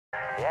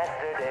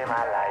Yesterday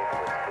my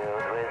life was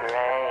filled with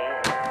rain,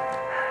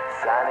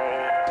 sunny.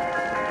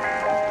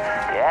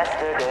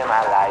 Yesterday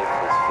my life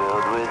was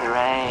filled with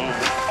rain,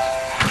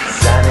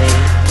 sunny.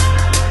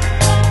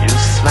 You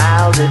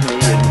smiled at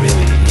me and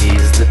really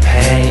eased the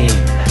pain.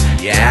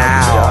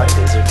 Yeah. The dark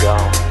days are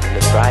gone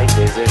and the bright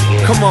days are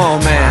here. Come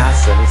on, man. My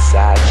sunny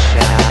side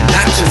shines.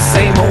 Not just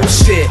same old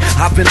shit.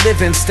 I've been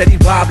living steady,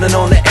 wobbling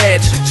on the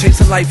edge,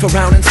 chasing life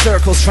around in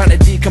circles, trying to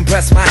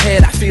decompress my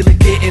head. I feel it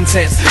get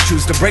intense.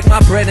 Choose to break my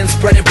bread and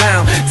spread it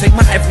round. Take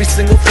my every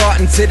single thought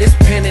into this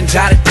pen and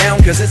jot it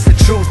down, cause it's the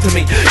truth to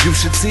me. You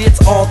should see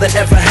it's all that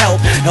ever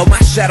helped. Held my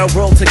shadow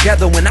roll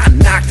together when I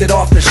knocked it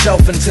off the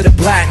shelf into the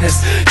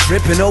blackness.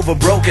 Tripping over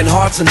broken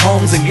hearts and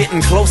homes and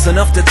getting close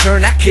enough to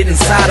turn that kid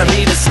inside of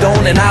me to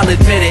stone. And I'll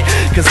admit it,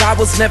 cause I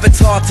was never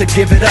taught to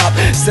give it up.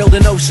 Sailed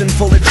an ocean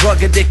full of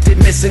drug addicted,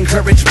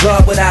 misencouraged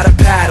blood without a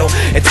paddle.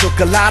 It took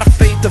a lot of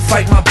faith to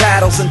fight my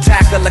battles and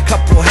tackle a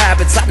couple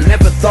habits I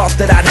never thought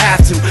that I'd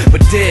have to,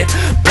 but did.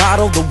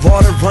 Bottle the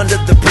water under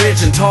the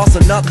bridge and toss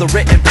another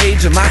written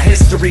page of my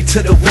history to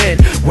the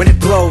wind when it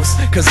blows.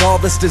 Cause all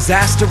this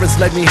disaster has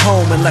led me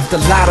home and left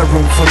a lot of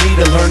room for me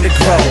to learn to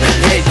grow.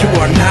 Yeah, you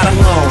are not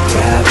alone.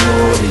 Grab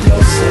hold of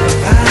yourself.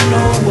 I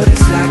know what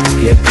it's like to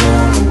get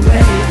blown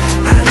away.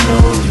 I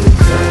know you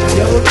dug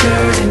your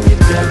dirt and you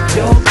dug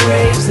your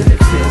graves, and it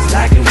feels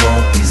like it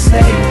won't be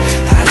safe.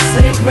 I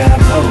say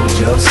grab hold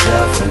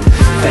yourself and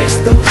face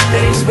those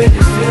days when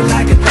you feel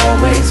like it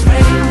always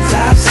rains.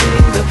 I've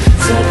seen the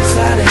sunny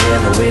side of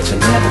heaven, which I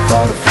never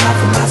thought to find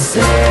for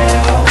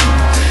myself.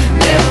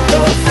 Never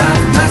thought to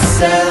find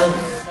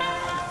myself.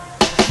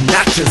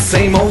 Not just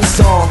same old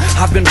song.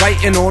 I've been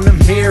writing on the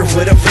mirror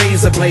with a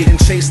razor blade and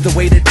chased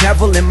away the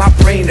devil in my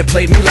brain that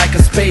played me like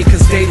a spade.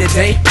 Cause day to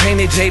day,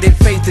 painted jaded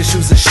faith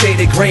issues are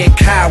shaded gray and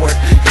coward.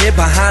 Hid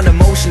behind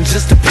emotions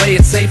just to play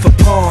it safe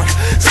upon.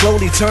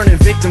 Slowly turning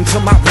victim to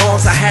my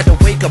wrongs. I had to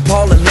wake up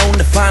all alone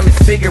to finally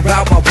figure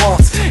out my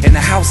wants. In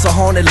the house of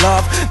haunted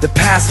love, the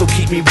past will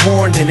keep me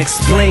warned and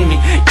explain me.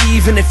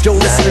 Even if you're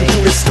listening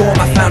through the storm,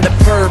 I found a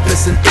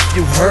purpose. And if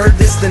you heard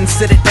this, then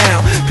sit it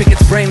down. Pick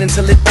its brain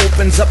until it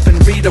opens up and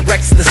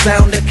redirects the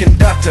sound and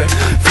conductor.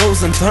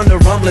 Frozen thunder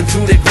rumbling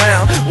through the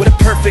ground with a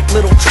perfect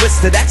little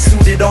twist of that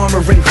suited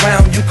armor and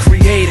crown you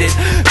created.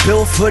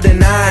 Built for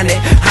denying it,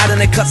 hiding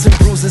the cuts and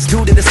bruises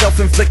due to the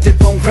self-inflicted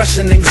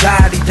bone-crushing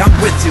anxiety. I'm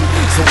with you,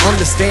 so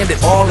understand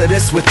that all of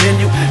this within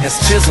you has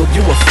chiseled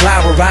you a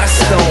flower out of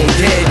stone.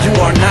 Yeah, you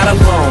are not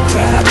alone.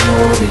 Grab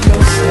hold of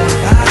yourself.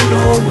 I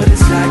know what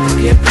it's like to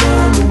get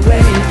blown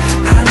away.